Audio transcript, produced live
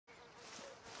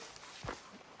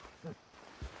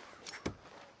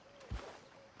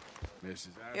Mrs.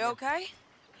 Adler? You okay?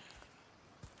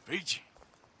 Peachy?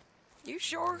 You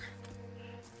sure?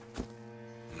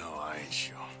 No, I ain't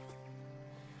sure.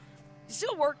 You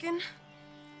still working?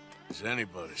 Is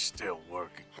anybody still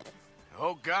working? The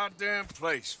whole goddamn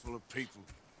place full of people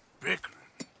bickering,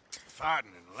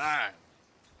 fighting, and lying.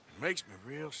 It makes me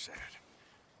real sad.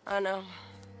 I know.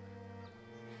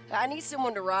 I need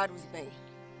someone to ride with me.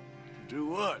 Do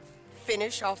what?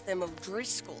 Finish off them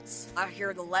O'Driscolls. I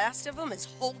hear the last of them is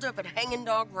holed up at Hanging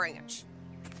Dog Ranch.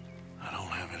 I don't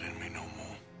have it in me no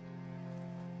more.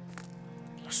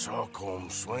 I saw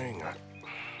Colm swing. I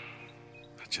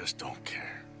just don't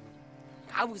care.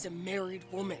 I was a married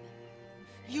woman.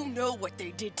 You know what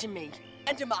they did to me.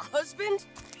 And to my husband?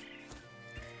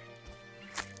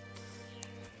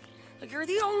 Like, you're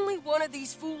the only one of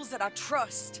these fools that I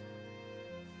trust.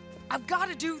 I've got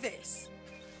to do this.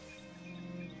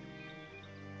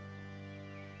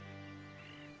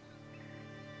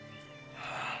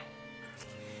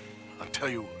 I'll tell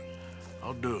you what,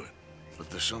 I'll do it. But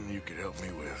there's something you could help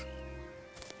me with.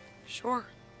 Sure.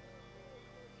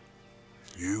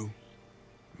 You,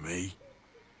 me,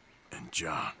 and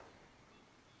John.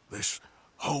 This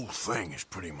whole thing is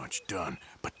pretty much done,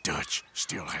 but Dutch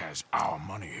still has our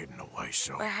money hidden away,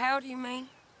 so... But how do you mean?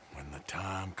 When the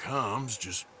time comes,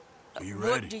 just be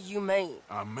ready. What do you mean?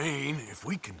 I mean, if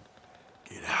we can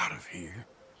get out of here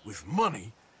with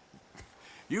money,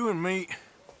 you and me,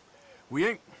 we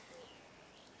ain't...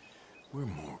 We're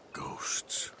more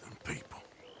ghosts than people.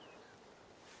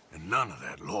 And none of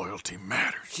that loyalty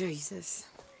matters. Jesus.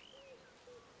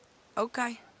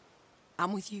 Okay.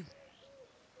 I'm with you.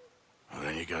 Well,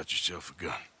 then you got yourself a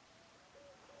gun.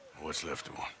 What's left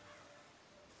of one?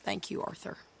 Thank you,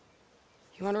 Arthur.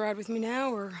 You want to ride with me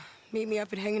now, or meet me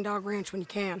up at Hanging Dog Ranch when you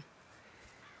can?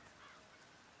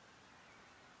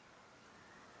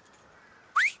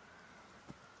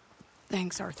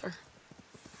 Thanks, Arthur.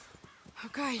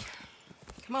 Okay.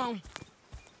 Come on.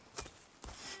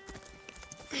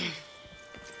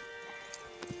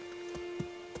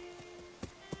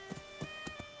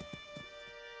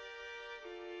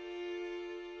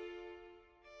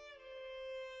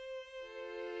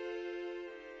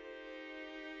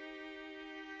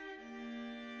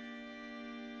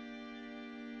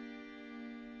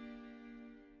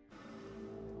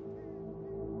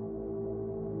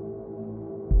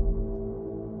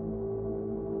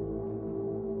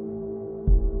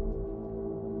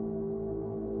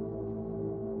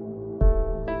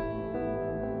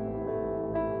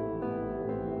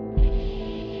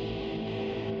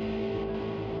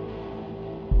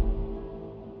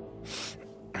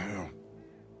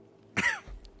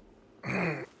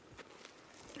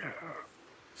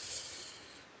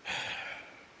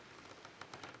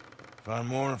 Fine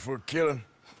morning for a killing.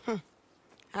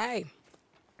 Hey.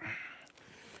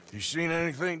 You seen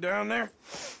anything down there?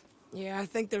 Yeah, I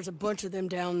think there's a bunch of them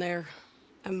down there.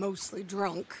 I'm mostly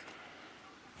drunk.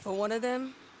 But one of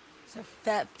them is a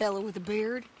fat fella with a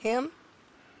beard. Him?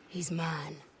 He's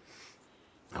mine.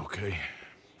 Okay.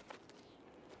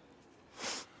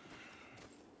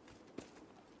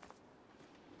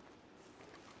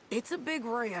 It's a big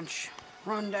ranch.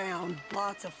 Run down.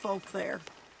 Lots of folk there.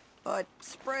 But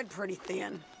spread pretty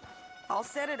thin. I'll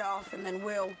set it off, and then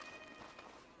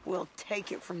we'll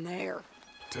take it from there.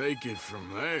 Take it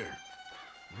from there?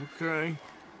 Okay.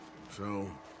 So,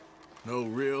 no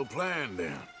real plan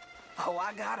then? Oh,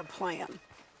 I got a plan.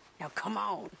 Now, come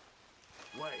on.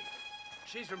 Wait.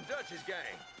 She's from Dutch's gang.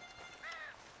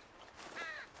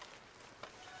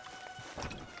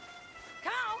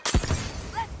 Come on!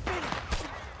 Let's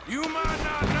finish! You might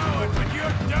not know it, but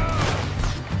you're done!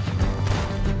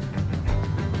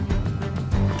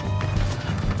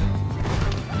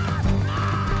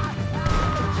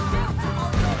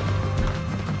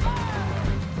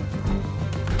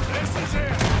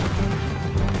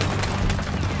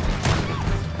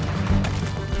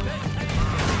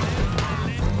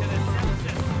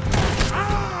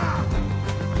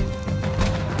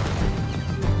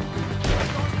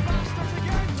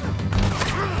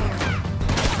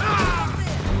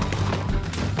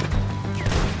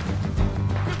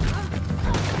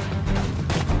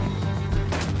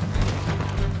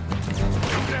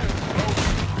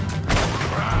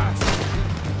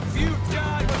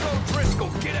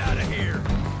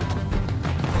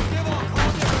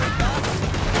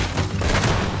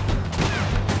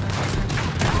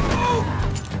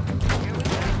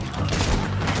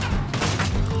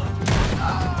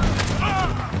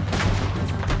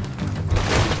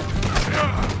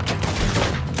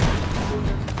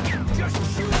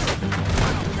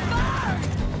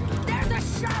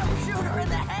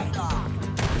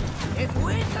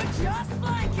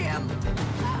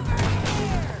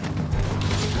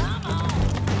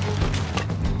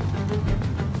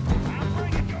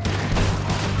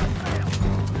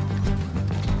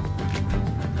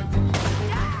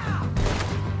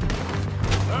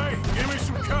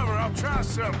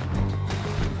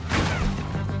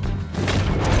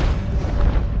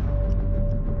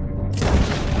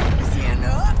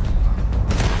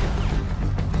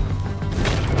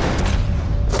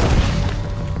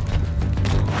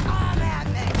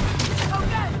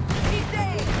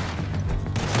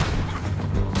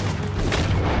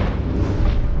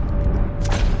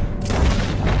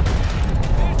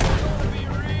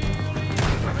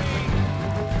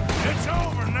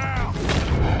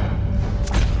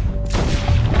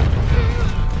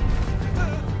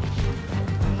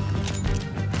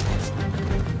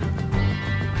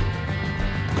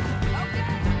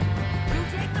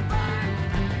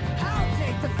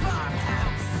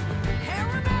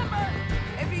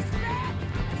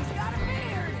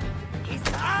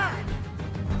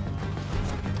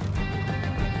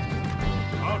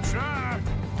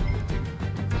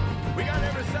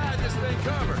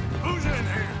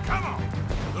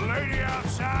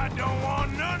 don't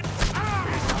want none.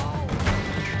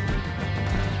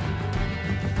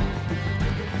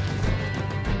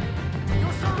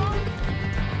 You're surrounded.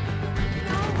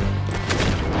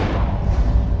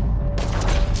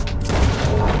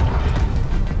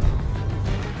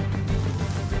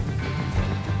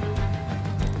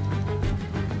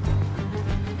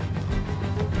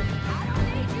 I don't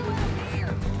need you out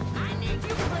here. I need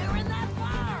you clearing that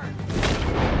fire.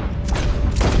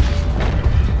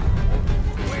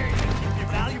 Where you keep your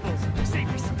valuables? Save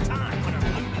me some time when I'm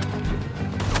looting.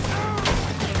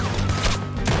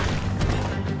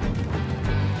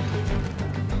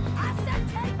 I said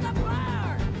take the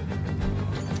fire.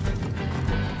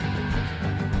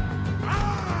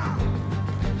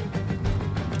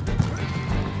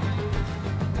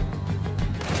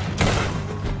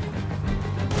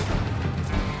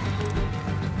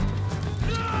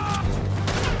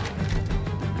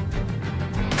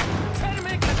 Try to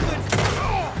make a good...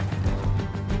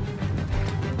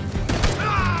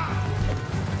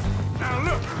 Now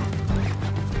look.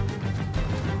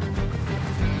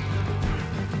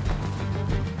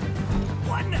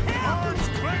 What in the hell? Arms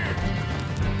clear.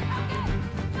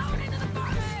 Going into the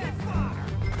fire.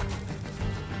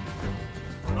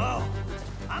 Oh,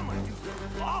 I'm gonna do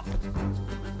something awful.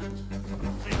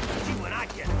 See when I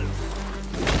get loose.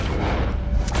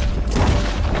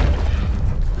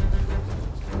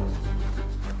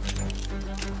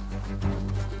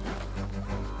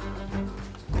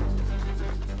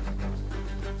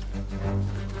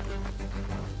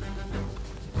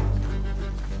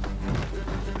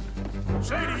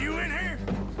 Sadie, you in here?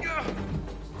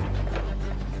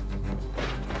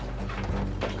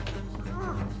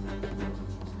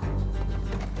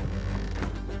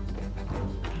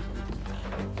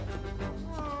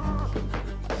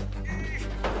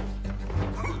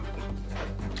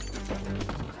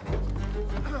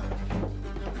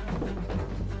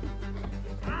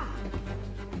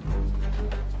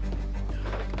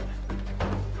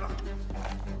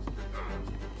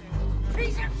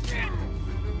 Piece of shit.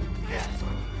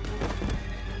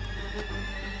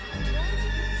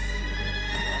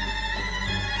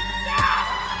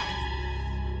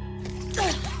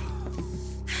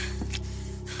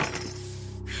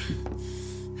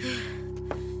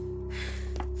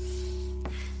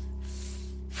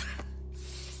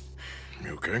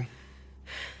 You okay?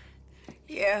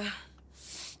 Yeah.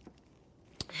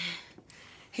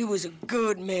 He was a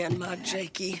good man, my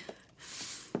Jakey.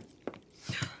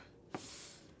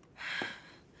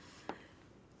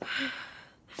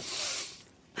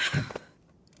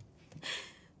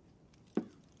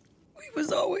 We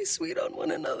was always sweet on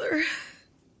one another.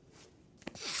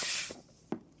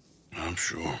 I'm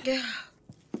sure. Yeah.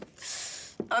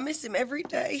 I miss him every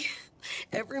day,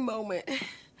 every moment.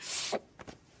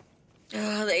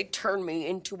 They turned me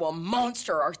into a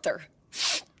monster, Arthur.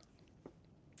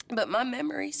 But my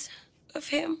memories of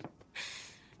him,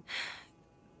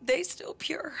 they still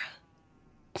pure.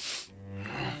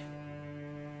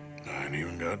 I ain't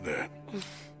even got that.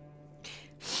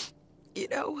 You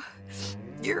know,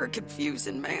 you're a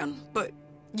confusing man, but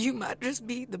you might just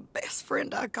be the best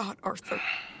friend I got, Arthur.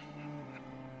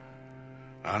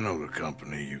 I know the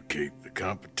company you keep. The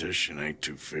competition ain't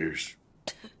too fierce.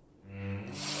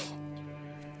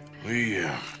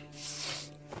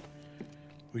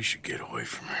 We should get away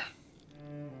from her.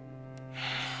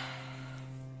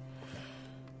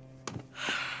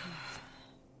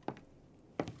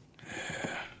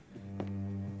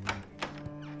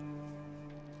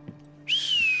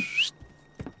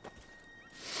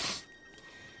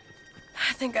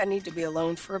 I think I need to be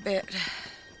alone for a bit.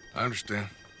 I understand.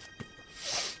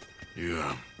 You,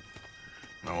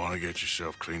 might want to get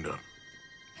yourself cleaned up.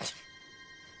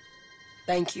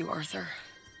 Thank you, Arthur.